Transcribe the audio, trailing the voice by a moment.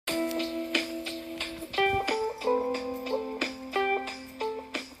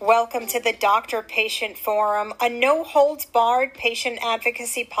Welcome to the Doctor-Patient Forum, a no-holds-barred patient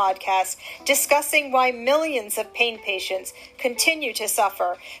advocacy podcast discussing why millions of pain patients continue to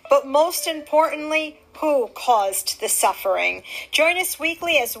suffer, but most importantly, who caused the suffering. Join us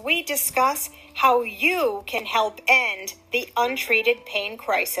weekly as we discuss how you can help end the untreated pain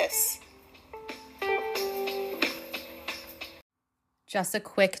crisis. Just a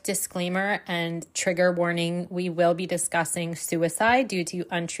quick disclaimer and trigger warning, we will be discussing suicide due to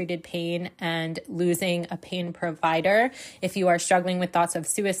untreated pain and losing a pain provider. If you are struggling with thoughts of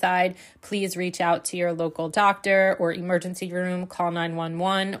suicide, please reach out to your local doctor or emergency room, call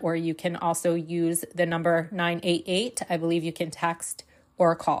 911, or you can also use the number 988. I believe you can text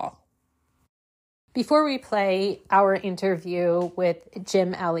or call. Before we play our interview with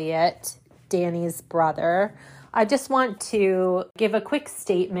Jim Elliot, Danny's brother, I just want to give a quick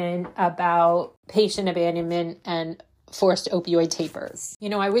statement about patient abandonment and forced opioid tapers.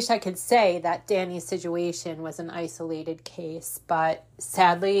 I wish I could say that Danny's situation was an isolated case, but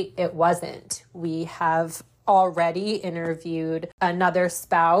sadly it wasn't. We have already interviewed another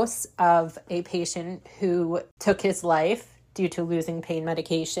spouse of a patient who took his life due to losing pain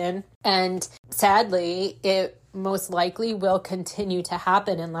medication. And sadly, it most likely will continue to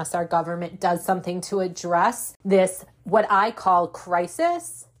happen unless our government does something to address this, what I call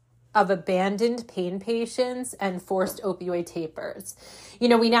crisis of abandoned pain patients and forced opioid tapers.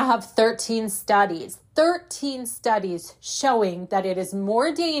 We now have 13 studies showing that it is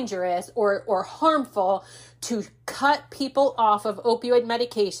more dangerous or harmful to cut people off of opioid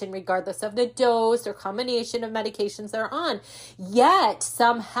medication, regardless of the dose or combination of medications they're on. Yet,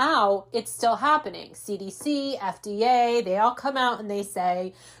 somehow, it's still happening. CDC, FDA, they all come out and they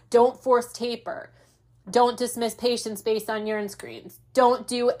say, don't force taper. Don't dismiss patients based on urine screens. Don't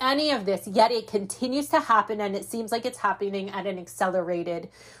do any of this. Yet it continues to happen, and it seems like it's happening at an accelerated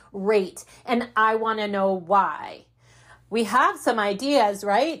rate. And I want to know why. We have some ideas,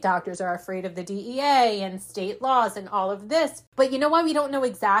 right? Doctors are afraid of the DEA and state laws and all of this. But you know why we don't know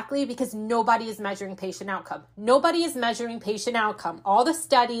exactly? Because nobody is measuring patient outcome. Nobody is measuring patient outcome. All the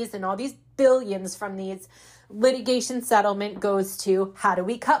studies and all these billions from these litigation settlement goes to how do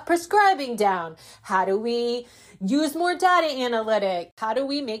we cut prescribing down? How do we use more data analytics? How do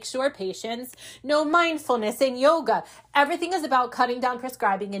we make sure patients know mindfulness and yoga? Everything is about cutting down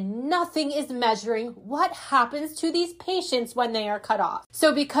prescribing, and nothing is measuring what happens to these patients when they are cut off.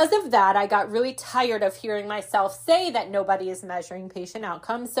 So because of that, I got really tired of hearing myself say that nobody is measuring patient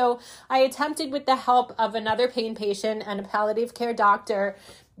outcomes. So I attempted, with the help of another pain patient and a palliative care doctor,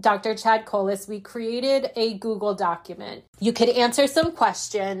 Dr. Chad Colas, we created a Google document. You could answer some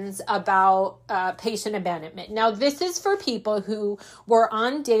questions about patient abandonment. Now, this is for people who were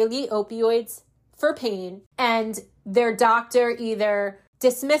on daily opioids for pain and their doctor either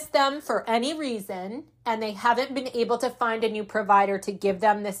dismissed them for any reason and they haven't been able to find a new provider to give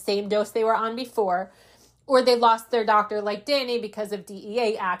them the same dose they were on before, or they lost their doctor like Danny because of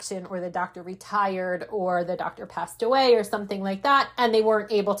DEA action, or the doctor retired, or the doctor passed away, or something like that, and they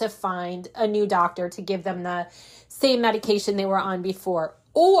weren't able to find a new doctor to give them the same medication they were on before.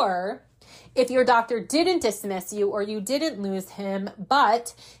 Or if your doctor didn't dismiss you or you didn't lose him,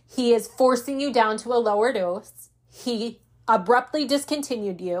 but he is forcing you down to a lower dose, he abruptly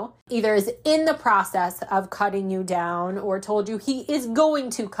discontinued you, either is in the process of cutting you down or told you he is going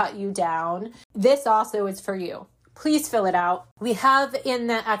to cut you down, this also is for you. Please fill it out. We have in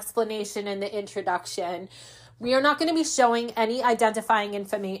the explanation and the introduction, we are not going to be showing any identifying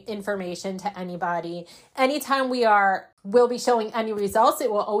information to anybody. Anytime we'll be showing any results, it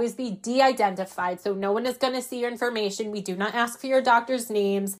will always be de-identified. So no one is going to see your information. We do not ask for your doctor's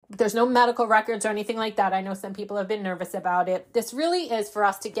names. There's no medical records or anything like that. I know some people have been nervous about it. This really is for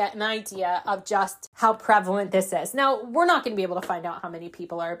us to get an idea of just how prevalent this is. Now, we're not going to be able to find out how many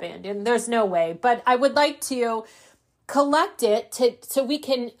people are abandoned. There's no way. But I would like to collect it so we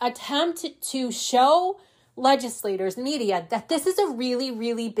can attempt to show legislators, media, that this is a really,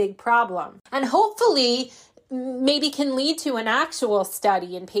 really big problem. And hopefully maybe can lead to an actual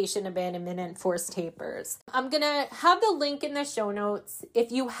study in patient abandonment and forced tapers. I'm going to have the link in the show notes.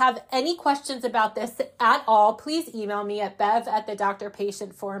 If you have any questions about this at all, please email me at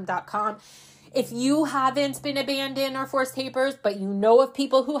bev@thedoctorpatientforum.com. If you haven't been abandoned or forced tapers, but you know of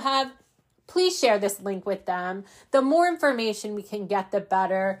people who have, please share this link with them. The more information we can get, the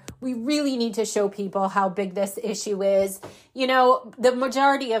better. We really need to show people how big this issue is. The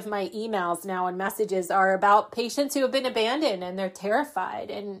majority of my emails now and messages are about patients who have been abandoned and they're terrified.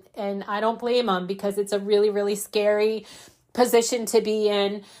 And I don't blame them, because it's a really, really scary position to be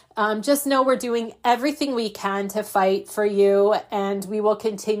in. Just know we're doing everything we can to fight for you, and we will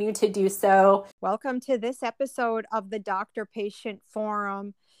continue to do so. Welcome to this episode of the Doctor Patient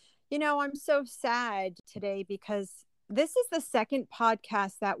Forum. You know, I'm so sad today because this is the second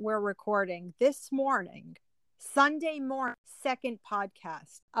podcast that we're recording this morning, Sunday morning, second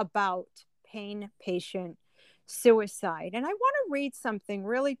podcast about pain patient suicide. And I want to read something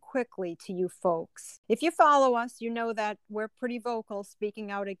really quickly to you folks. If you follow us, you know that we're pretty vocal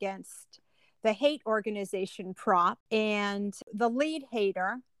speaking out against the hate organization PROP and the lead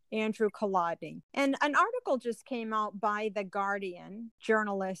hater, Andrew Kolodny. And an article just came out by The Guardian.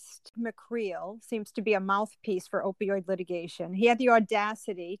 Journalist McCreel seems to be a mouthpiece for opioid litigation. He had the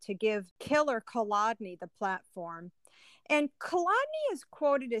audacity to give killer Kolodny the platform. And Kolodny is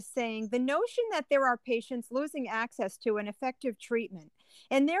quoted as saying, the notion that there are patients losing access to an effective treatment,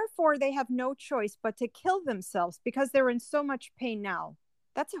 and therefore they have no choice but to kill themselves because they're in so much pain now,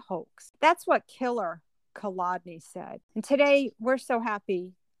 that's a hoax. That's what killer Kolodny said. And today we're so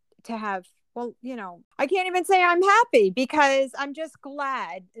happy to have, well, you know, I can't even say I'm happy because I'm just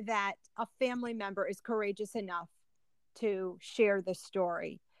glad that a family member is courageous enough to share the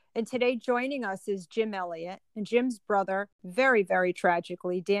story. And today joining us is Jim Elliot and Jim's brother, very, very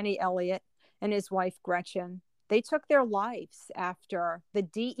tragically, Danny Elliot and his wife, Gretchen. They took their lives after the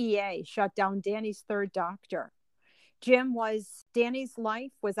DEA shut down Danny's third doctor. Jim, was Danny's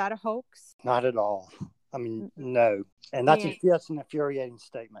life, was that a hoax? Not at all. I mean, no. And that's an infuriating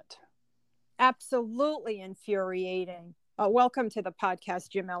statement. Absolutely infuriating. Welcome to the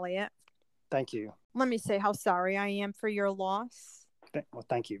podcast, Jim Elliot. Thank you. Let me say how sorry I am for your loss. Well,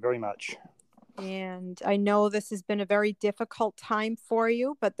 thank you very much. And I know this has been a very difficult time for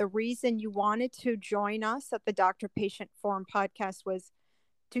you, but the reason you wanted to join us at the Doctor Patient Forum podcast was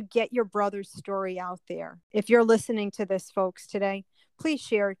to get your brother's story out there. If you're listening to this, folks, today, please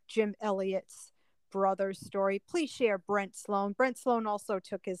share Jim Elliott's brother's story. Please share Brent Sloan. Brent Sloan also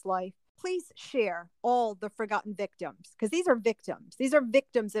took his life. Please share all the forgotten victims, because these are victims. These are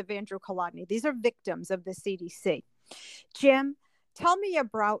victims of Andrew Kolodny. These are victims of the CDC. Jim, tell me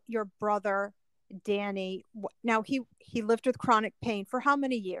about your brother, Danny. Now, he lived with chronic pain for how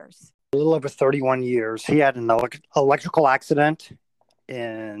many years? A little over 31 years. He had an electrical accident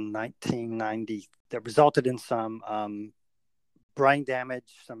in 1990 that resulted in some brain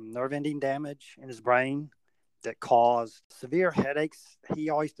damage, some nerve ending damage in his brain that caused severe headaches. He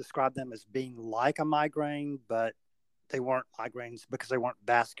always described them as being like a migraine, but they weren't migraines because they weren't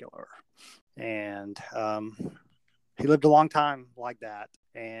vascular. And he lived a long time like that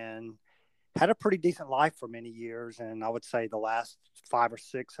and had a pretty decent life for many years. And I would say the last 5 or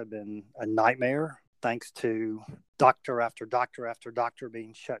 6 have been a nightmare, thanks to doctor after doctor after doctor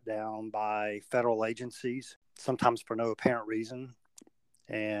being shut down by federal agencies, sometimes for no apparent reason.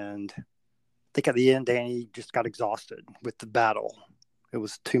 And I think at the end, Danny just got exhausted with the battle. It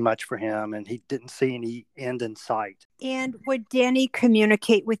was too much for him, and he didn't see any end in sight. And would Danny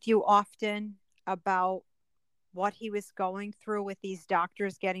communicate with you often about what he was going through with these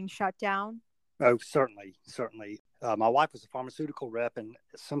doctors getting shut down? Oh, certainly. My wife was a pharmaceutical rep and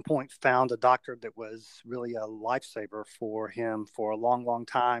at some point found a doctor that was really a lifesaver for him for a long, long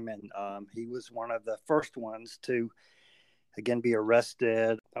time. And he was one of the first ones to, again, be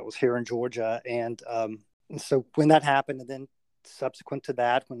arrested. That was here in Georgia. And so when that happened, and then subsequent to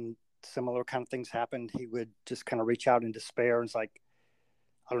that, when similar kind of things happened, he would just kind of reach out in despair and it's like,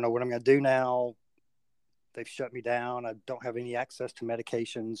 I don't know what I'm going to do now. They've shut me down. I don't have any access to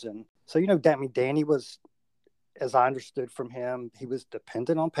medications. And so, you know, Danny was, as I understood from him, he was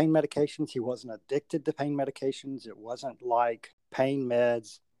dependent on pain medications. He wasn't addicted to pain medications. It wasn't like pain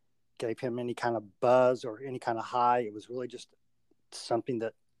meds gave him any kind of buzz or any kind of high. It was really just something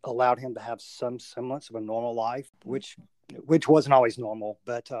that allowed him to have some semblance of a normal life, which wasn't always normal.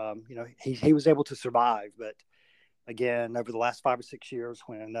 But, you know, he was able to survive. But again, over the last 5 or 6 years,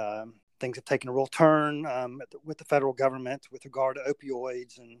 when things have taken a real turn with the federal government with regard to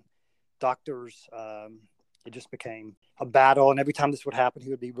opioids and doctors, it just became a battle. And every time this would happen, he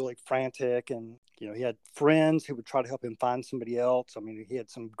would be really frantic. And, you know, he had friends who would try to help him find somebody else. I mean, he had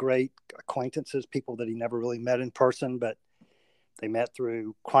some great acquaintances, people that he never really met in person, but they met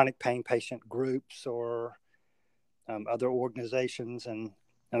through chronic pain patient groups or other organizations. And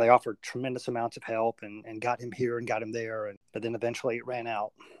they offered tremendous amounts of help and got him here and got him there. But then eventually it ran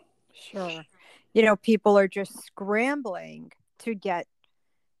out. Sure. You know, people are just scrambling to get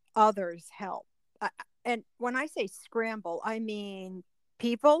others help. And when I say scramble, I mean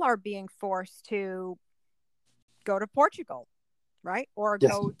people are being forced to go to Portugal right? Or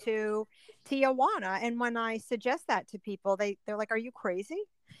Yes. go to Tijuana. And when I suggest that to people, they're like, are you crazy?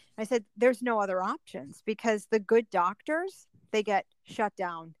 I said, there's no other options, because the good doctors, they get shut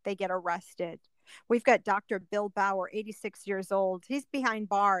down. They get arrested. We've got Dr. Bill Bauer, 86 years old. He's behind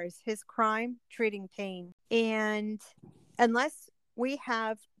bars. His crime, treating pain. And unless we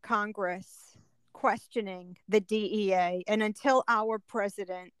have Congress questioning the DEA, and until our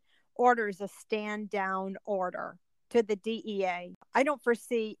president orders a stand down order to the DEA, I don't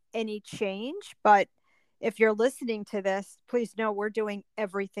foresee any change. But if you're listening to this, please know we're doing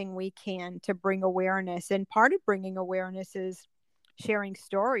everything we can to bring awareness. And part of bringing awareness is sharing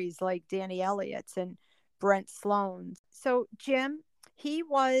stories like Danny Elliott's and Brent Sloan's. So Jim, he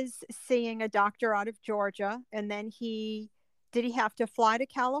was seeing a doctor out of Georgia, and then did he have to fly to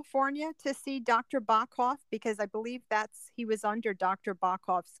California to see Dr. Bachhoff? Because I believe he was under Dr.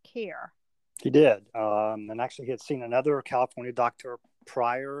 Bachhoff's care. He did. And actually he had seen another California doctor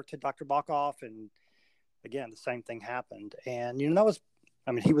prior to Dr. Bachhoff. And again, the same thing happened. And,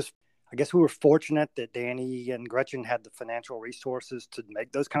 I guess we were fortunate that Danny and Gretchen had the financial resources to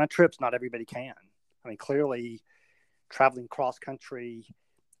make those kind of trips. Not everybody can. I mean, clearly traveling cross country,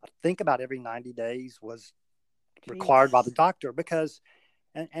 I think about every 90 days was required by the doctor, because,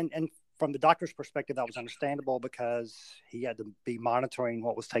 and from the doctor's perspective, that was understandable, because he had to be monitoring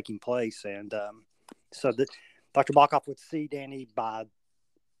what was taking place. And so Dr. Bachhoff would see Danny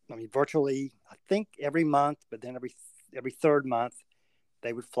virtually, I think every month, but then every third month,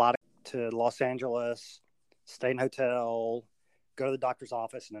 they would fly to Los Angeles, stay in a hotel, go to the doctor's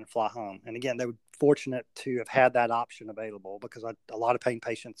office, and then fly home. And again, they were fortunate to have had that option available, because a lot of pain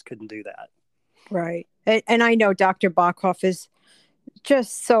patients couldn't do that. Right. And I know Dr. Bachhoff is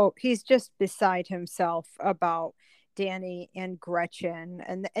he's just beside himself about Danny and Gretchen.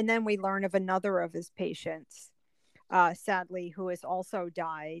 And then we learn of another of his patients, sadly, who has also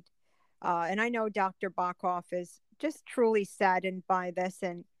died. And I know Dr. Bachhoff is just truly saddened by this.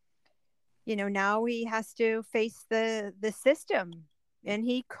 And, now he has to face the system, and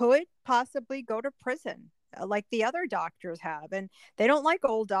he could possibly go to prison like the other doctors have. And they don't like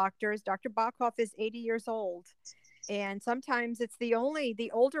old doctors. Dr. Bachhoff is 80 years old. And sometimes it's the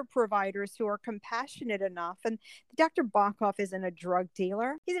older providers who are compassionate enough. And Dr. Bachhoff isn't a drug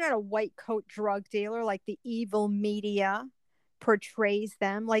dealer. He's not a white coat drug dealer like the evil media portrays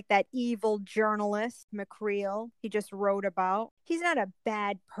them, like that evil journalist McCreel he just wrote about. He's not a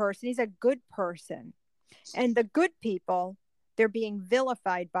bad person. He's a good person. And the good people, they're being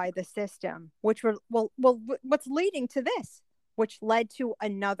vilified by the system, which what's leading to this, which led to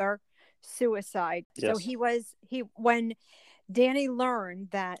another suicide. Yes. So when Danny learned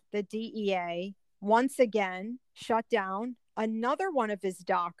that the DEA once again shut down another one of his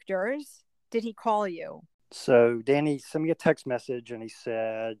doctors, did he call you? So Danny sent me a text message, and he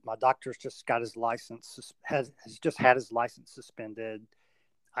said, my doctor's just got his license, has just had his license suspended.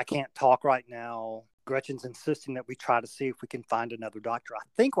 I can't talk right now. Gretchen's insisting that we try to see if we can find another doctor. I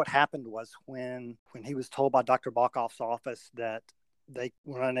think what happened was when he was told by Dr. Bachhoff's office that they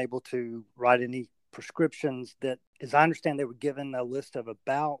were unable to write any prescriptions, that, as I understand, they were given a list of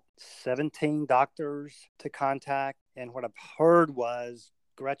about 17 doctors to contact. And what I've heard was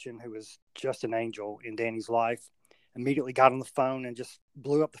Gretchen, who was just an angel in Danny's life, immediately got on the phone and just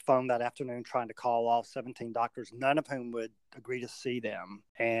blew up the phone that afternoon trying to call all 17 doctors, none of whom would agree to see them.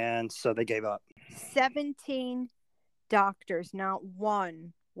 And so they gave up. 17 doctors, not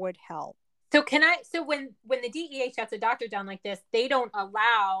one would help. So when the DEA shuts a doctor down like this, they don't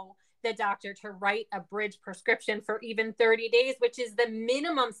allow the doctor to write a bridge prescription for even 30 days, which is the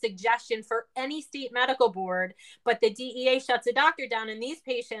minimum suggestion for any state medical board. But the DEA shuts a doctor down, and these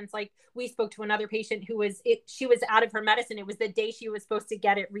patients, like we spoke to another patient she was out of her medicine. It was the day she was supposed to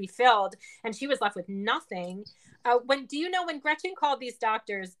get it refilled, and she was left with nothing. Do you know when Gretchen called these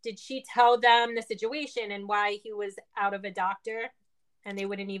doctors, did she tell them the situation and why he was out of a doctor and they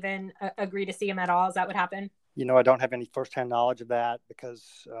wouldn't even agree to see him at all? Is that what happened? I don't have any firsthand knowledge of that,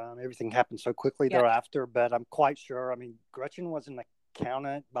 because everything happened so quickly thereafter, but I'm quite sure. Gretchen was an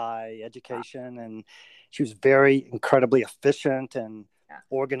accountant by education, and she was very incredibly efficient and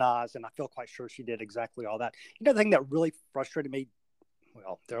organized, and I feel quite sure she did exactly all that. The thing that really frustrated me,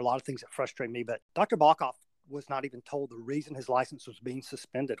 well, there are a lot of things that frustrate me, but Dr. Bachhoff was not even told the reason his license was being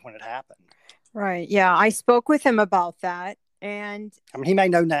suspended when it happened. Right. Yeah, I spoke with him about that. And he may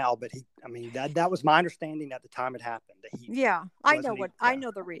know now, but that was my understanding at the time it happened. I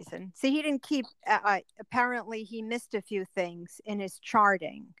know the reason. See, he didn't keep, apparently he missed a few things in his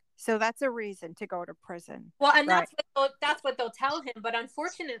charting. So that's a reason to go to prison. Well, and right. that's what they'll tell him. But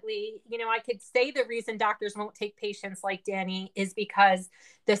unfortunately, I could say the reason doctors won't take patients like Danny is because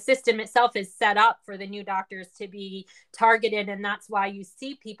the system itself is set up for the new doctors to be targeted. And that's why you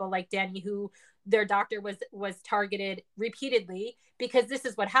see people like Danny who their doctor was targeted repeatedly, because this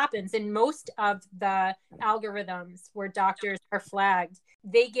is what happens in most of the algorithms where doctors are flagged.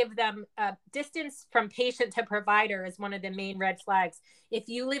 They give them a distance from patient to provider is one of the main red flags. If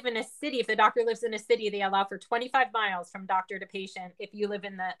you live in a city, if the doctor lives in a city, they allow for 25 miles from doctor to patient. If you live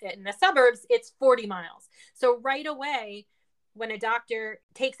in the suburbs, it's 40 miles. So right away, when a doctor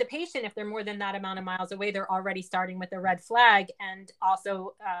takes a patient, if they're more than that amount of miles away, they're already starting with a red flag, and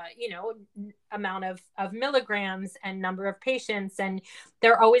also, amount of milligrams and number of patients. And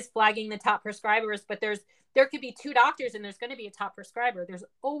they're always flagging the top prescribers, but there could be two doctors and there's going to be a top prescriber. There's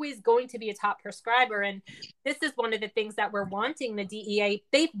always going to be a top prescriber. And this is one of the things that we're wanting the DEA.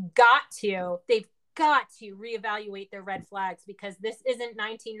 They've got to reevaluate their red flags, because this isn't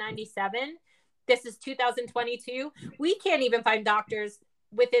 1997. This is 2022. We can't even find doctors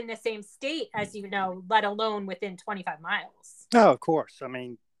within the same state as let alone within 25 miles. Oh, of course. I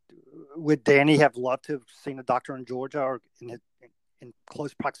mean, would Danny have loved to have seen a doctor in Georgia or in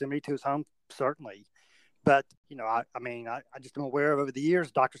close proximity to his home? Certainly. But, I just am aware of over the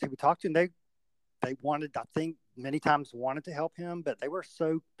years, doctors who we talked to, they wanted, I think many times wanted to help him, but they were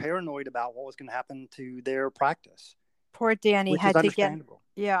so paranoid about what was going to happen to their practice. Poor Danny had to get,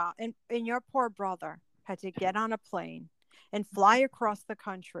 yeah. And your poor brother had to get on a plane and fly across the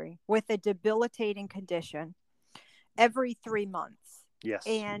country with a debilitating condition every 3 months. Yes.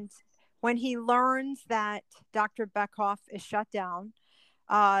 And when he learns that Dr. Beckhoff is shut down,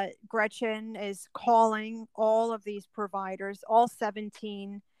 Gretchen is calling all of these providers, all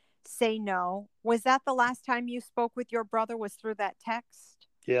 17 say no. Was that the last time you spoke with your brother, was through that text?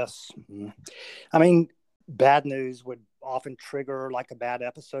 Yes. I mean, bad news would often trigger like a bad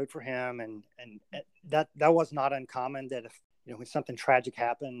episode for him. And that was not uncommon, that if, when something tragic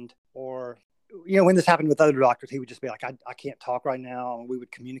happened, or, when this happened with other doctors, he would just be like, I can't talk right now. And we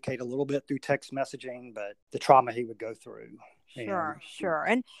would communicate a little bit through text messaging, but the trauma he would go through. Sure.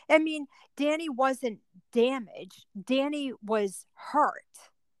 And I mean, Danny wasn't damaged. Danny was hurt.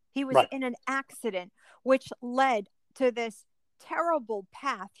 He was in an accident, which led to this terrible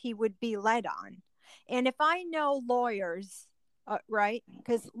path he would be led on. And if I know lawyers, right,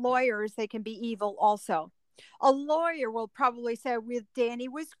 because lawyers, they can be evil also. A lawyer will probably say, well, Danny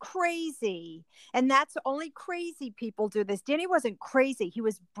was crazy. And that's only crazy people do this. Danny wasn't crazy. He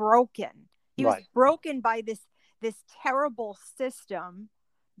was broken. He was broken by this terrible system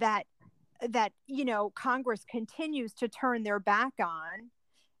that Congress continues to turn their back on.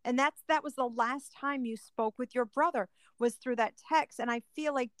 And that was the last time you spoke with your brother, was through that text. And I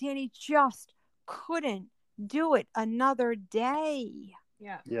feel like Danny just couldn't do it another day.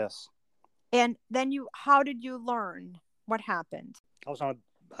 Yeah. Yes. And then how did you learn what happened? I was on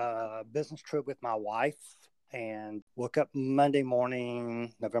a business trip with my wife and woke up Monday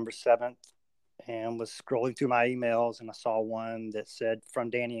morning, November 7th, and was scrolling through my emails, and I saw one that said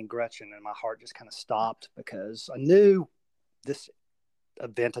from Danny and Gretchen, and my heart just kind of stopped, because I knew this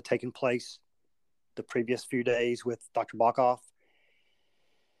event had taken place the previous few days with Dr. Bockoff.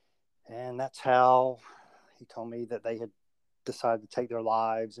 And that's how he told me that they had decided to take their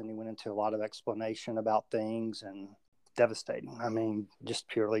lives, and he went into a lot of explanation about things, and devastating. I mean, just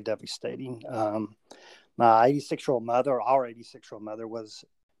purely devastating. My 86-year-old mother, our 86-year-old mother, was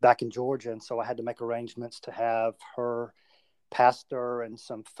back in Georgia, and so I had to make arrangements to have her pastor and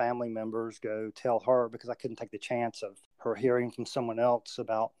some family members go tell her, because I couldn't take the chance of her hearing from someone else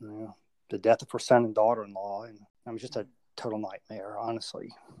about the death of her son and daughter-in-law. And it was just a total nightmare, honestly.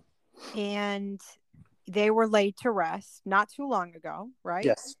 And they were laid to rest not too long ago, right?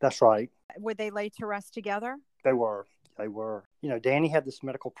 Yes, that's right. Were they laid to rest together? They were. Danny had this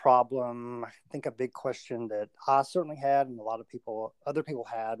medical problem. I think a big question that I certainly had, and a lot of other people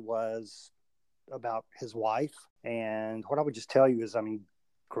had, was about his wife. And what I would just tell you is, I mean,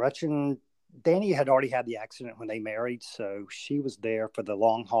 Danny had already had the accident when they married, so she was there for the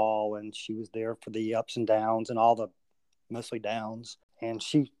long haul, and she was there for the ups and downs, and all the mostly downs. And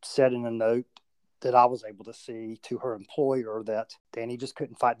she said in a note that I was able to see to her employer that Danny just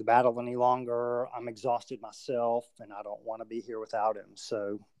couldn't fight the battle any longer. I'm exhausted myself, and I don't want to be here without him.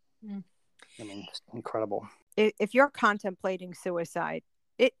 So, I mean, it's incredible. If you're contemplating suicide,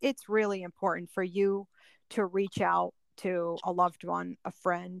 it's really important for you to reach out to a loved one, a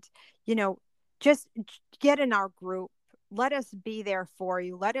friend. Just get in our group. Let us be there for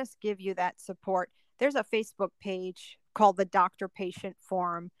you. Let us give you that support. There's a Facebook page called the Doctor Patient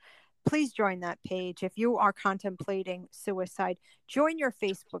Forum. Please join that page. If you are contemplating suicide, join your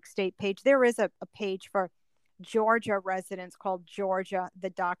Facebook state page. There is a page for Georgia residents called Georgia, the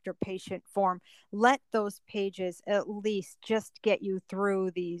Doctor Patient Forum. Let those pages at least just get you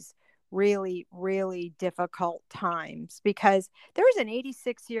through these really, really difficult times, because there's an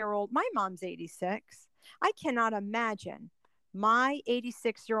 86-year-old, my mom's 86. I cannot imagine my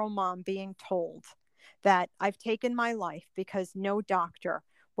 86-year-old mom being told that I've taken my life because no doctor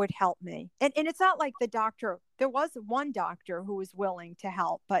would help me. And it's not like the doctor, there was one doctor who was willing to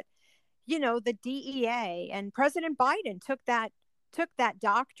help, but the DEA and President Biden took that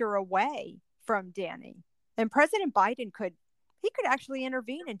doctor away from Danny. And President Biden could actually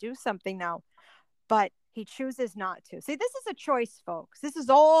intervene and do something now, but he chooses not to. See, this is a choice, folks. This is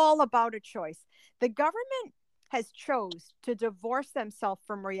all about a choice. The government has chose to divorce themselves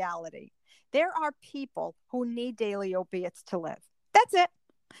from reality. There are people who need daily opiates to live. That's it.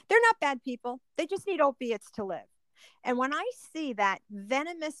 They're not bad people. They just need opiates to live. And when I see that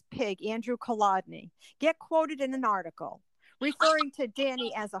venomous pig, Andrew Kolodny, get quoted in an article referring to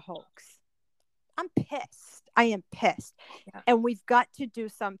Danny as a hoax, I'm pissed. I am pissed. Yeah. And we've got to do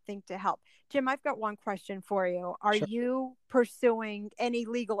something to help. Jim, I've got one question for you. Are Sure. you pursuing any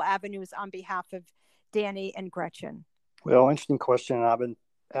legal avenues on behalf of Danny and Gretchen? Well, interesting question. I've been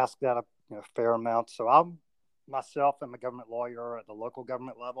asked that a fair amount. So I'm a government lawyer at the local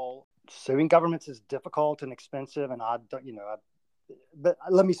government level. Suing governments is difficult and expensive, and I don't, but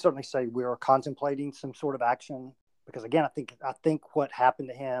let me certainly say we are contemplating some sort of action, because again, I think what happened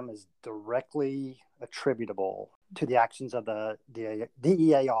to him is directly attributable to the actions of the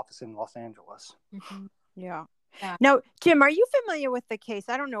DEA office in Los Angeles. Mm-hmm. Yeah. Now, Jim, are you familiar with the case?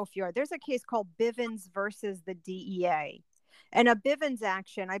 I don't know if you are. There's a case called Bivens versus the DEA. And a Bivens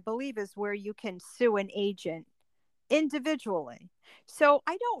action, I believe, is where you can sue an agent individually. So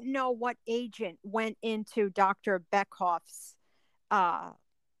I don't know what agent went into Dr. Beckhoff's,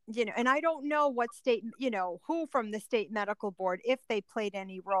 and I don't know what state, who from the state medical board, if they played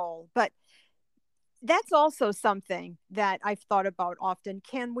any role. But that's also something that I've thought about often.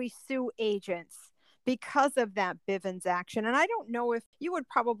 Can we sue agents because of that Bivens action? And I don't know if you would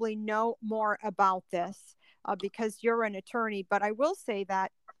probably know more about this because you're an attorney, but I will say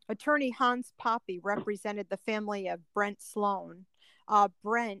that attorney Hans Poppy represented the family of Brent Sloan.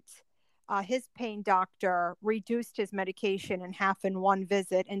 Brent, his pain doctor, reduced his medication in half in one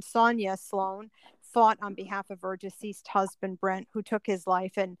visit, and Sonia Sloan fought on behalf of her deceased husband, Brent, who took his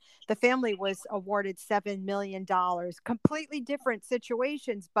life, and the family was awarded $7 million. Completely different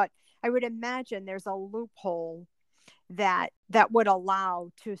situations, but I would imagine there's a loophole that would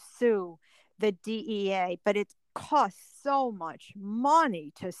allow to sue the DEA, but it costs so much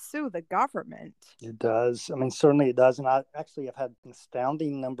money to sue the government. It does. I mean, certainly it does. And I actually have had an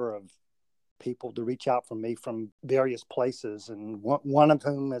astounding number of people to reach out from me from various places. And one of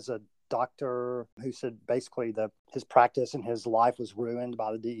whom is a doctor who said basically his practice and his life was ruined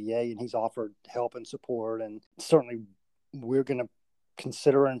by the DEA, and he's offered help and support. And certainly we're going to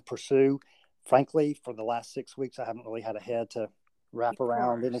consider and pursue. Frankly, for the last 6 weeks, I haven't really had a head to wrap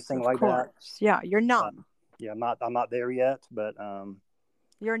around anything like that. Yeah, you're numb. Yeah, I'm not there yet, but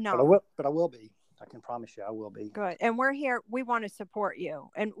you're not. But I will be. I can promise you, I will be. Good. And we're here. We want to support you,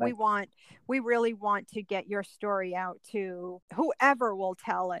 and we really want to get your story out to whoever will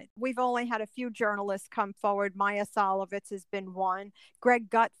tell it. We've only had a few journalists come forward. Maya Solovitz has been one. Greg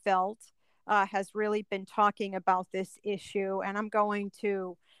Gutfeld has really been talking about this issue, and I'm going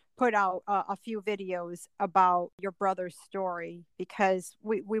to put out a few videos about your brother's story, because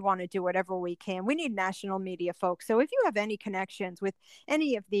we want to do whatever we can. We need national media, folks. So if you have any connections with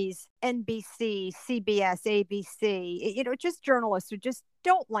any of these NBC, CBS, ABC, just journalists who just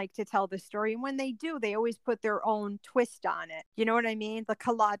don't like to tell the story, and when they do, they always put their own twist on it. You know what I mean? The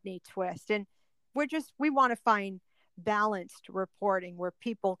Kolodny twist. And we want to find balanced reporting where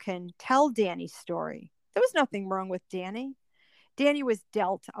people can tell Danny's story. There was nothing wrong with Danny. Danny was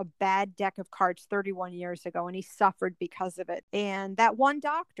dealt a bad deck of cards 31 years ago, and he suffered because of it. And that one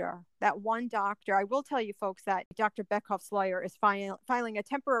doctor, I will tell you folks that Dr. Beckhoff's lawyer is filing a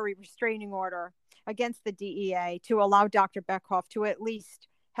temporary restraining order against the DEA to allow Dr. Beckhoff to at least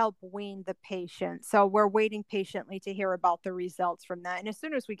help wean the patient. So we're waiting patiently to hear about the results from that. And as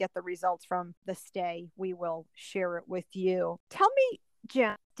soon as we get the results from the stay, we will share it with you. Tell me,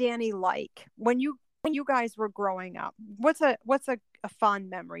 Jen, Danny, like when you guys were growing up, what's a fond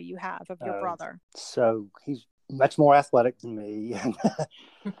memory you have of your brother? So he's much more athletic than me, and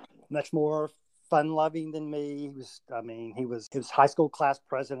much more fun-loving than me. He was high school class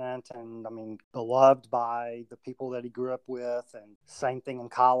president, and beloved by the people that he grew up with. And same thing in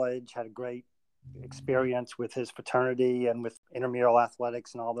college. Had a great experience with his fraternity and with intramural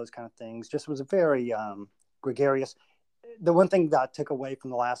athletics and all those kind of things. Just was a very gregarious. The one thing that I took away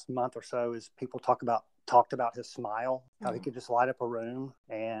from the last month or so is people talked about his smile, how he could just light up a room,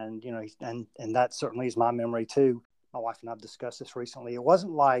 and and that certainly is my memory too. My wife and I have discussed this recently. It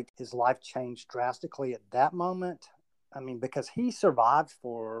wasn't like his life changed drastically at that moment. Because he survived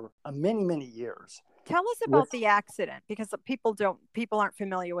for many, many years. Tell us about the accident, because people aren't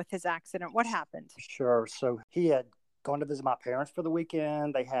familiar with his accident. What happened? Sure. So he had gone to visit my parents for the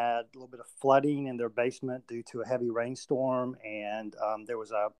weekend. They had a little bit of flooding in their basement due to a heavy rainstorm. And there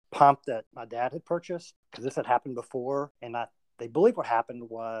was a pump that my dad had purchased, because this had happened before. And they believe what happened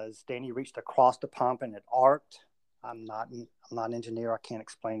was Danny reached across the pump and it arced. I'm not an engineer. I can't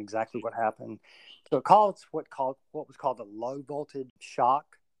explain exactly what happened. So it caused what was called a low voltage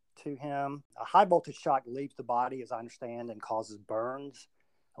shock to him. A high voltage shock leaves the body, as I understand, and causes burns.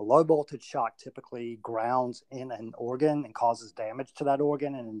 A low voltage shock typically grounds in an organ and causes damage to that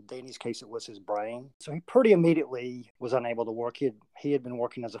organ. And in Danny's case, it was his brain. So he pretty immediately was unable to work. He had been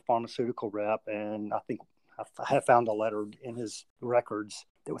working as a pharmaceutical rep, and I think I have found a letter in his records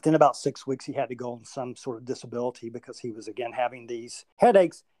that within about 6 weeks, he had to go on some sort of disability because he was, again, having these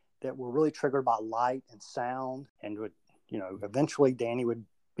headaches that were really triggered by light and sound. And would, eventually Danny would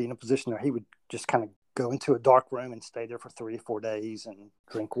be in a position where he would just kind of go into a dark room and stay there for 3 or 4 days and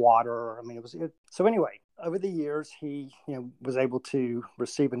drink water. So anyway, over the years, he, was able to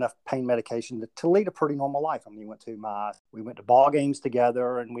receive enough pain medication to lead a pretty normal life. We went to ball games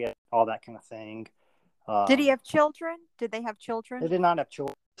together, and we had all that kind of thing. Did he have children? Did they have children? They did not have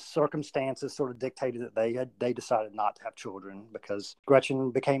children. Circumstances sort of dictated that they decided not to have children, because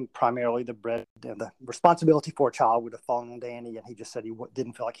Gretchen became primarily the bread, and the responsibility for a child would have fallen on Danny, and he just said he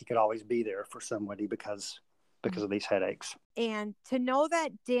didn't feel like he could always be there for somebody because of these headaches. And to know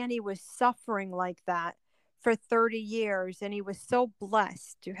that Danny was suffering like that for 30 years, and he was so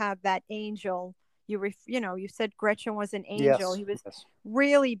blessed to have that angel. You said Gretchen was an angel. Yes, he was yes.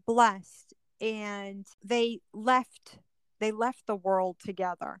 really blessed. And they left the world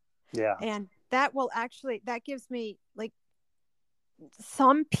together. Yeah. And that gives me like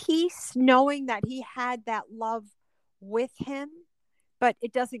some peace, knowing that he had that love with him, but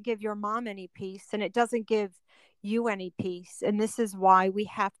it doesn't give your mom any peace, and it doesn't give you any peace. And this is why we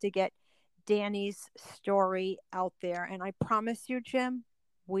have to get Danny's story out there. And I promise you, Jim,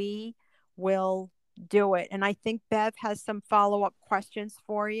 we will do it. And I think Bev has some follow-up questions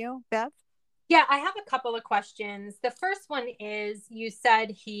for you. Bev? Yeah, I have a couple of questions. The first one is, you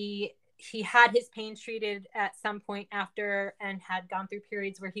said he had his pain treated at some point after and had gone through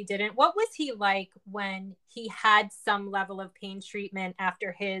periods where he didn't. What was he like when he had some level of pain treatment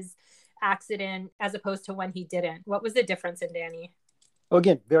after his accident as opposed to when he didn't? What was the difference in Danny? Well,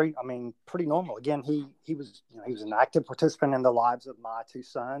 again, pretty normal. Again, he was an active participant in the lives of my two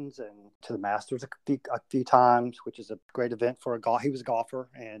sons, and to the Masters a few times, which is a great event for he was a golfer.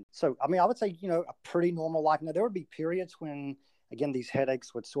 And so, I would say, a pretty normal life. Now, there would be periods when, again, these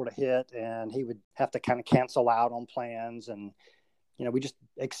headaches would sort of hit, and he would have to kind of cancel out on plans. And, we just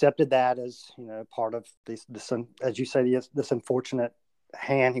accepted that as, part of this, as you say, this unfortunate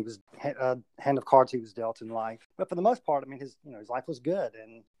hand of cards he was dealt in life. But for the most part, his life was good.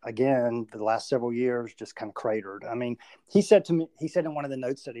 And again, the last several years just kind of cratered. He said in one of the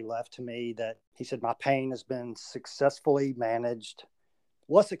notes that he left to me that he said, my pain has been successfully managed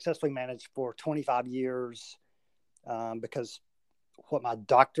for 25 years, because what my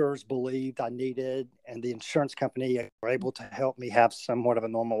doctors believed I needed and the insurance company were able to help me have somewhat of a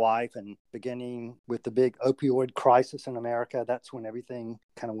normal life. And beginning with the big opioid crisis in America, that's when everything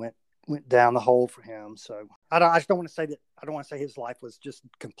kind of went down the hole for him. So I don't want to say his life was just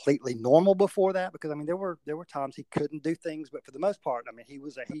completely normal before that, because there were times he couldn't do things, but for the most part,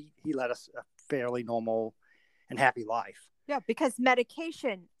 he led us a fairly normal and happy life. Yeah, because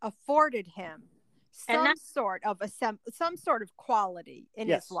medication afforded him some sort of quality in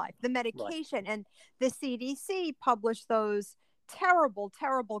his life. The medication, right. And the CDC published those terrible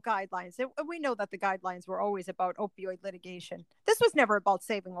guidelines. We know that the guidelines were always about opioid litigation. This was never about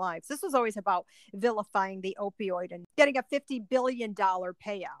saving lives. This was always about vilifying the opioid and getting a $50 billion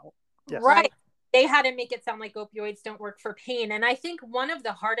payout. Yes. Right. They had to make it sound like opioids don't work for pain. And I think one of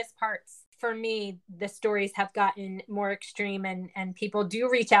the hardest parts for me, the stories have gotten more extreme, and people do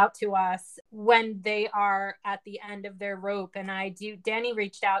reach out to us when they are at the end of their rope. And Danny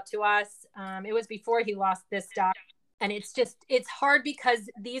reached out to us. It was before he lost this doctor. And it's hard because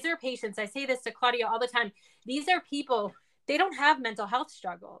these are patients. I say this to Claudia all the time. These are people, they don't have mental health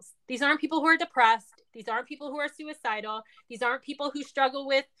struggles. These aren't people who are depressed. These aren't people who are suicidal. These aren't people who struggle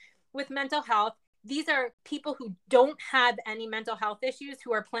with mental health. These are people who don't have any mental health issues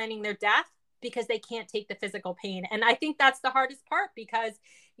who are planning their death because they can't take the physical pain. And I think that's the hardest part because,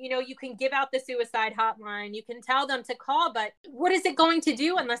 you can give out the suicide hotline, you can tell them to call, but what is it going to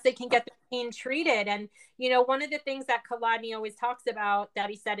do unless they can get the pain treated? And, one of the things that Kolodny always talks about that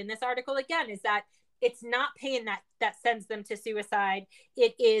he said in this article again is that it's not pain that sends them to suicide.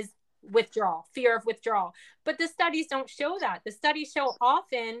 It is withdrawal, fear of withdrawal. But the studies don't show that. The studies show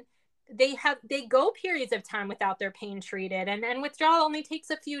often they go periods of time without their pain treated, and withdrawal only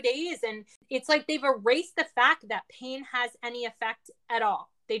takes a few days, and it's like they've erased the fact that pain has any effect at all.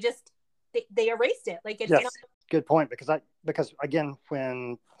 They erased it. Like, it's yes, not. Good point, because again,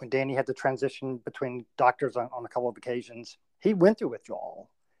 when Danny had to transition between doctors on a couple of occasions, he went through withdrawal,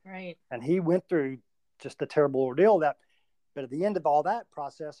 Right, and he went through just a terrible ordeal. But at the end of all that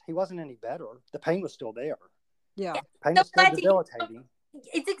process, he wasn't any better. The pain was still there. Yeah. Pain was still debilitating.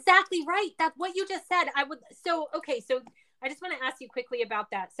 It's exactly right. That's what you just said. So I just want to ask you quickly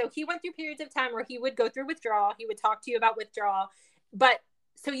about that. So he went through periods of time where he would go through withdrawal. He would talk to you about withdrawal. But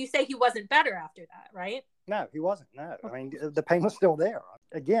so you say he wasn't better after that, right? No, he wasn't. No, I mean, the pain was still there.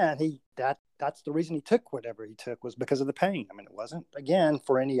 Again, that's the reason he took whatever he took was because of the pain. I mean, it wasn't, again,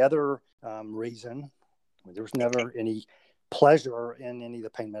 for any other reason. I mean, there was never any pleasure in any of the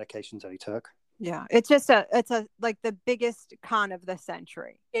pain medications that he took. Yeah, it's just it's like the biggest con of the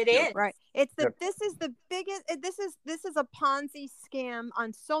century. It is. Right. It's this is the biggest, this is a Ponzi scam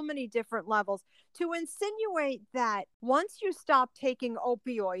on so many different levels. To insinuate that once you stop taking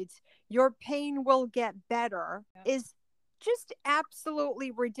opioids, your pain will get better is just absolutely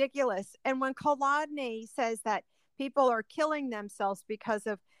ridiculous. And when Kolodny says that people are killing themselves because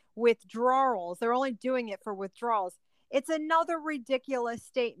of withdrawals, they're only doing it for withdrawals. It's another ridiculous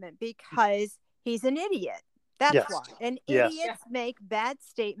statement because he's an idiot. That's why. And idiots make bad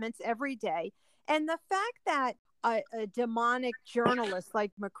statements every day. And the fact that a demonic journalist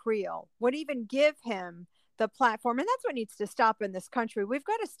like McCreel would even give him the platform, and that's what needs to stop in this country. We've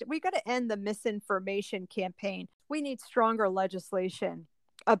got to end the misinformation campaign. We need stronger legislation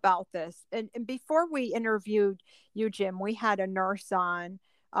about this. And before we interviewed you, Jim, we had a nurse on.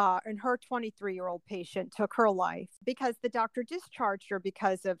 And her 23-year-old patient took her life because the doctor discharged her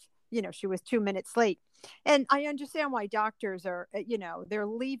because of, she was 2 minutes late. And I understand why doctors are, they're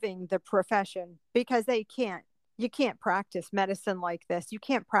leaving the profession because you can't practice medicine like this. You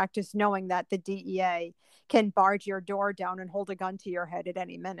can't practice knowing that the DEA can barge your door down and hold a gun to your head at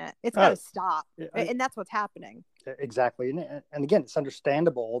any minute. It's got to stop. And that's what's happening. Exactly. And again, it's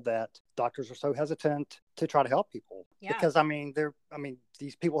understandable that doctors are so hesitant to try to help people because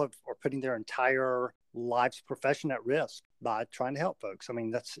these people are putting their entire life's profession at risk by trying to help folks. I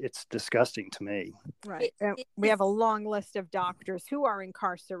mean, it's disgusting to me. Right. We have a long list of doctors who are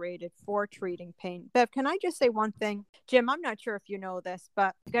incarcerated for treating pain. Bev, can I just say one thing? Jim, I'm not sure if you know this,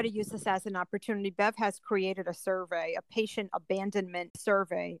 but I've got to use this as an opportunity. Bev has created a survey, a patient abandonment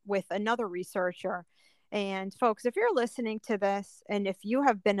survey with another researcher. And folks, if you're listening to this and if you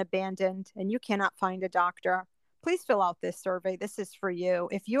have been abandoned and you cannot find a doctor, please fill out this survey. This is for you.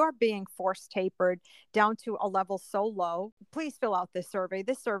 If you are being force tapered down to a level so low, please fill out this survey.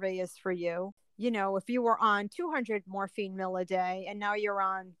 This survey is for you. If you were on 200 morphine mil a day and now you're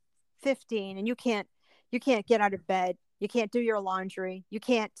on 15 and you can't get out of bed, you can't do your laundry, you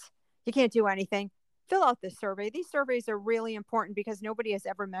can't do anything, fill out this survey. These surveys are really important because nobody has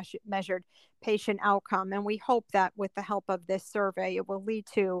ever measured patient outcome. And we hope that with the help of this survey, it will lead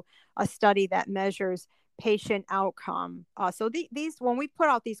to a study that measures patient outcome. So these, when we put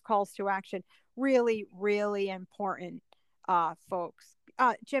out these calls to action, really, really important, folks.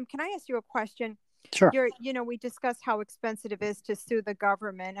 Jim, can I ask you a question? Sure. We discussed how expensive it is to sue the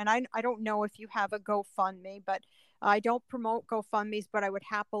government. And I don't know if you have a GoFundMe, but I don't promote GoFundMes, but I would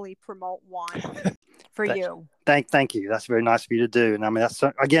happily promote one for you. Thank you. That's very nice of you to do. And I mean, that's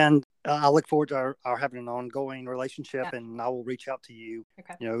again, I look forward to our having an ongoing relationship, and I will reach out to you,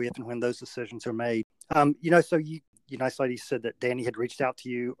 if and when those decisions are made. So you nice lady said that Danny had reached out to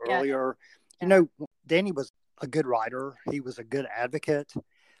you earlier. Yeah. Danny was a good writer. He was a good advocate.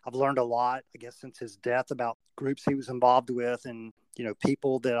 I've learned a lot, I guess, since his death about groups he was involved with and,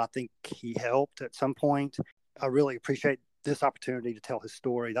 people that I think he helped at some point. I really appreciate this opportunity to tell his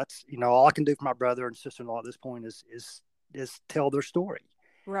story. That's, all I can do for my brother and sister-in-law at this point is tell their story.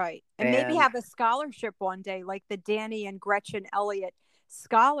 Right. And maybe have a scholarship one day, like the Danny and Gretchen Elliot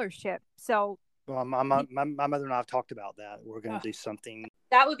scholarship. So Well, my mother and I have talked about that. We're going to do something.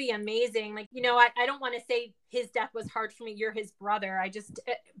 That would be amazing. Like, I don't want to say his death was hard for me. You're his brother.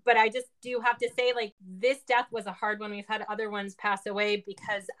 But I just do have to say, like, this death was a hard one. We've had other ones pass away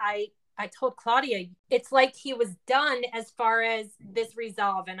because I told Claudia, it's like he was done as far as this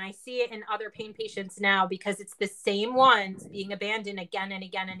resolve. And I see it in other pain patients now because it's the same ones being abandoned again and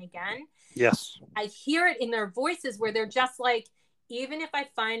again and again. Yes. I hear it in their voices where they're just like, even if I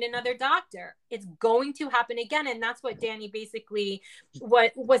find another doctor, it's going to happen again. And that's what Danny basically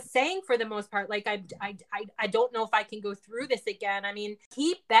was saying for the most part. Like, I don't know if I can go through this again. I mean,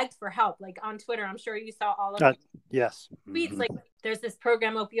 he begged for help, like on Twitter. I'm sure you saw all of it. Yes. Tweets. Mm-hmm. Like, there's this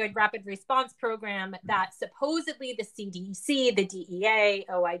program, Opioid Rapid Response Program, that supposedly the CDC, the DEA,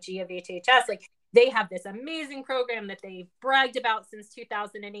 OIG of HHS, like, they have this amazing program that they've bragged about since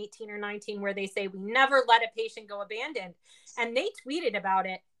 2018 or 19, where they say we never let a patient go abandoned. And they tweeted about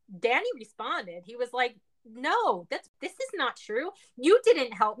it. Danny responded. He was like, no, this is not true. You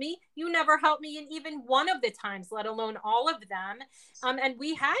didn't help me. You never helped me in even one of the times, let alone all of them. And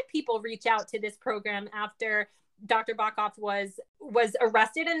we had people reach out to this program after Dr. Bakoff was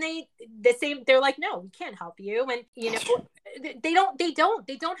arrested, and they're like, no, we can't help you. And, they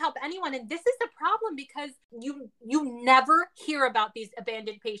don't help anyone. And this is the problem, because you never hear about these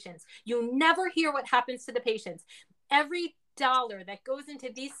abandoned patients. You never hear what happens to the patients. Every dollar that goes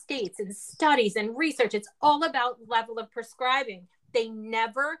into these states and studies and research, it's all about level of prescribing. They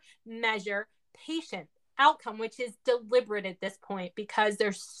never measure patient outcome, which is deliberate at this point, because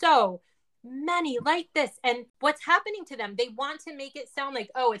there's so many like this. And what's happening to them, they want to make it sound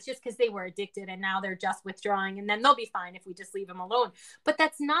like, oh, it's just because they were addicted and now they're just withdrawing and then they'll be fine if we just leave them alone. But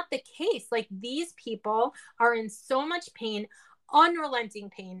that's not the case. Like, these people are in so much pain,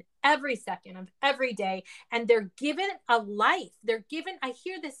 unrelenting pain, every second of every day, and they're given a life. I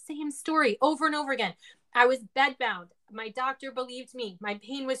hear the same story over and over again. I was bedbound. My doctor believed me. My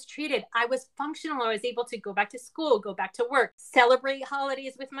pain was treated. I was functional. I was able to go back to school, go back to work, celebrate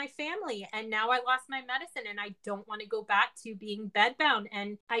holidays with my family. And now I lost my medicine and I don't want to go back to being bedbound.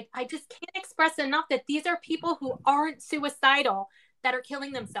 And I just can't express enough that these are people who aren't suicidal that are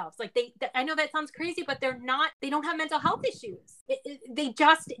killing themselves. Like, I know that sounds crazy, but they don't have mental health issues. They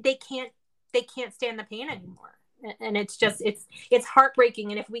can't stand the pain anymore. And it's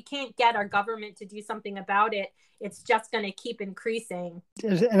heartbreaking. And if we can't get our government to do something about it, it's just going to keep increasing.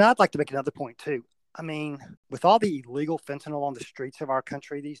 And I'd like to make another point too. I mean, with all the illegal fentanyl on the streets of our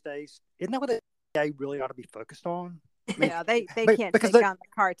country these days, isn't that what the DEA really ought to be focused on? I mean, yeah, they can't take on the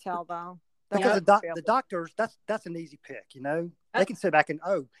cartel though. Because the doctors, that's an easy pick, They can sit back and,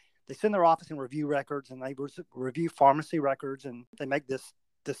 they sit in their office and review records, and they review pharmacy records, and they make this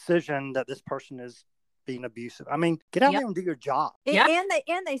decision that this person is being abusive. I mean, get out there and do your job. Yeah.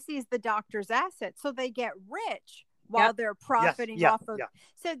 And they seize the doctor's assets, so they get rich while they're profiting off of.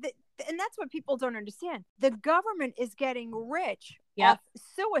 So and that's what people don't understand. The government is getting rich off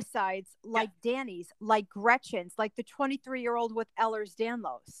suicides like Danny's, like Gretchen's, like the 23-year-old with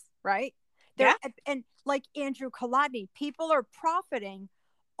Ehlers-Danlos, right? And like Andrew Kolodny, people are profiting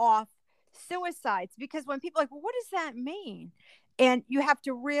off suicides, because when people are like, well, what does that mean? And you have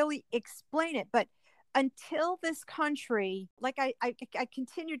to really explain it. But until this country, like I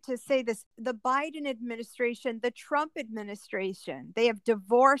continue to say this, the Biden administration, the Trump administration, they have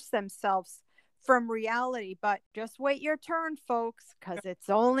divorced themselves from reality. But just wait your turn, folks, because it's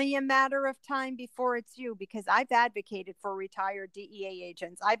only a matter of time before it's you. Because I've advocated for retired DEA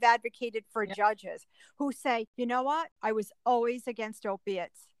agents. I've advocated for judges who say, you know what? I was always against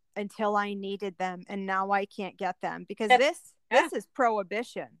opiates until I needed them, and now I can't get them, because this is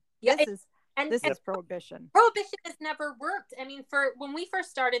prohibition. This is prohibition. Prohibition has never worked. I mean, when we first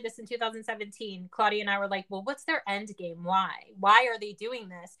started this in 2017, Claudia and I were like, well, what's their end game? Why are they doing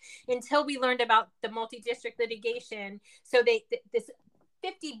this? Until we learned about the multi-district litigation. So this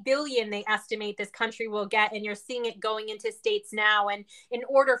 $50 billion they estimate this country will get, and you're seeing it going into states now. And in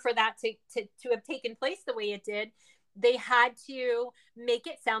order for that to have taken place the way it did, they had to make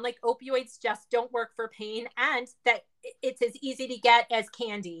it sound like opioids just don't work for pain, and that it's as easy to get as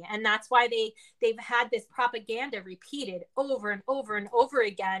candy. And that's why they've had this propaganda repeated over and over and over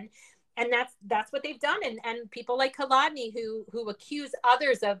again. And that's what they've done. And people like Kolodny who accuse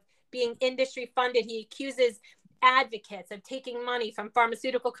others of being industry funded. He accuses advocates of taking money from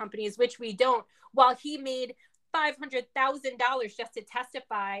pharmaceutical companies, which we don't, while he made $500,000 just to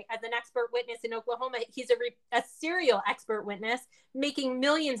testify as an expert witness in Oklahoma. He's a serial expert witness making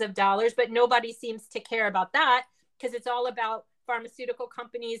millions of dollars, but nobody seems to care about that, because it's all about pharmaceutical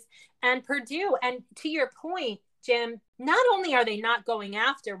companies and Purdue. And to your point, Jim, not only are they not going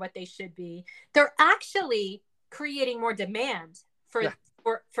after what they should be, they're actually creating more demand for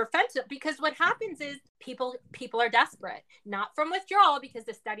fentanyl, because what happens is people are desperate, not from withdrawal, because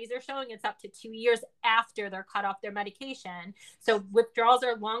the studies are showing it's up to 2 years after they're cut off their medication. So withdrawals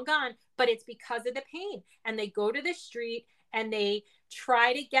are long gone, but it's because of the pain. And they go to the street and they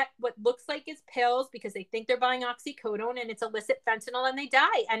try to get what looks like is pills because they think they're buying oxycodone and it's illicit fentanyl, and they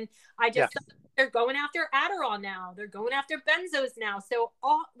die. And I just they're going after Adderall now. They're going after benzos now. So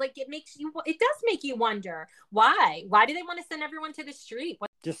it does make you wonder why do they want to send everyone to the street?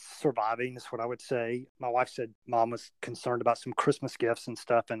 Just surviving is what I would say. My wife said Mom was concerned about some Christmas gifts and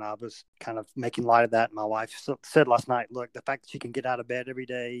stuff, and I was kind of making light of that. And my wife said last night, look, the fact that she can get out of bed every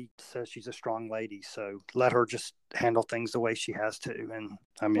day says she's a strong lady. So let her just handle things the way she has to. And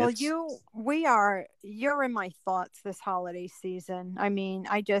I mean, you're in my thoughts this holiday season. I mean,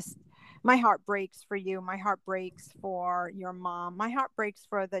 my heart breaks for you. My heart breaks for your mom. My heart breaks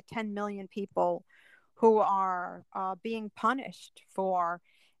for the 10 million people who are being punished for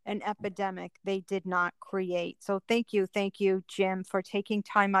an epidemic they did not create. So thank you, Jim, for taking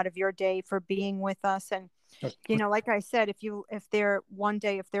time out of your day for being with us. And, like I said, if there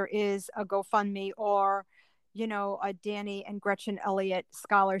is a GoFundMe or, a Danny and Gretchen Elliot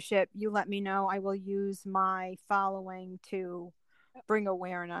scholarship, you let me know. I will use my following to bring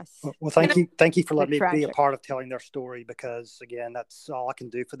awareness. Well, thank you for letting me be a part of telling their story, because again, that's all I can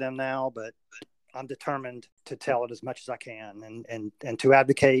do for them now, but I'm determined to tell it as much as I can and to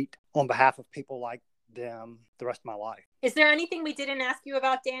advocate on behalf of people like them the rest of my life. Is there anything we didn't ask you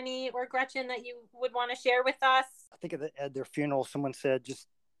about Danny or Gretchen that you would want to share with us? I think at their funeral, someone said just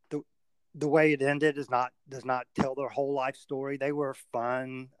the way it ended does not tell their whole life story. They were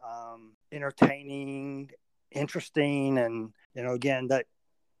fun, entertaining, interesting, and again, that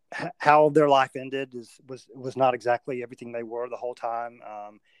how their life ended was not exactly everything they were the whole time.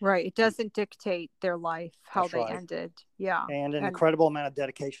 Right. It doesn't dictate their life, how they ended. Yeah. And an incredible amount of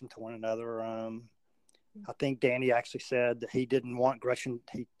dedication to one another. I think Danny actually said that he didn't want Gretchen.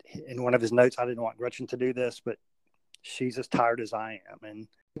 In one of his notes, I didn't want Gretchen to do this, but she's as tired as I am. And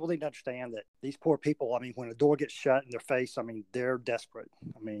people need to understand that these poor people, I mean, when a door gets shut in their face, I mean, they're desperate.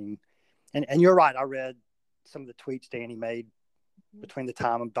 I mean, and you're right. I read some of the tweets Danny made between the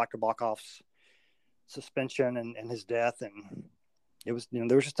time of Dr. Balkoff's suspension and his death. And it was,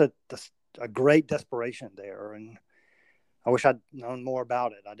 there was just a great desperation there. And I wish I'd known more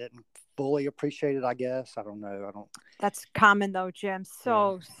about it. I didn't fully appreciate it, I guess. I don't know. That's common though, Jim.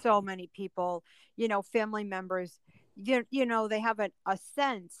 So many people, family members, they have a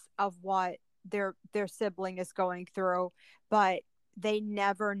sense of what their sibling is going through, but they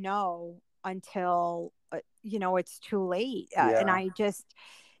never know until it's too late. And I just,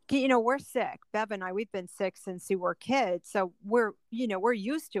 we're sick. Bev and I, we've been sick since we were kids. So we're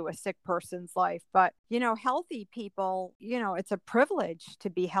used to a sick person's life, but, healthy people, it's a privilege to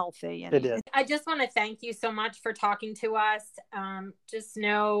be healthy. And it is. I just want to thank you so much for talking to us. Just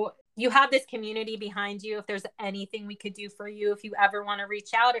know you have this community behind you. If there's anything we could do for you, if you ever want to reach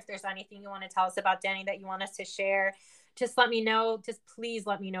out, if there's anything you want to tell us about Danny that you want us to share, just let me know. Just please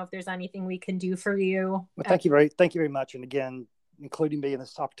let me know if there's anything we can do for you. Well, thank you very much. And again, including me in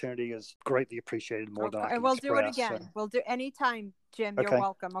this opportunity is greatly appreciated more than I can we'll express. Do it again. So. We'll do anytime, Jim. You're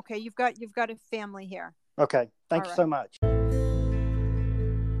welcome. Okay. You've got a family here. Okay. Thank you so much.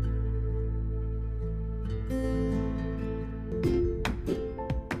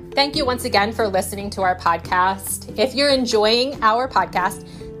 Thank you once again for listening to our podcast. If you're enjoying our podcast,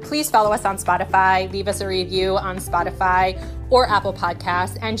 please follow us on Spotify, leave us a review on Spotify or Apple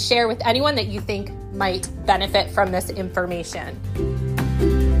Podcasts, and share with anyone that you think might benefit from this information.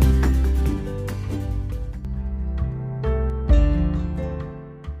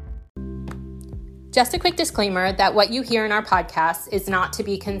 Just a quick disclaimer that what you hear in our podcast is not to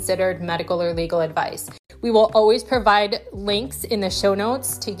be considered medical or legal advice. We will always provide links in the show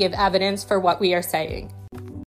notes to give evidence for what we are saying.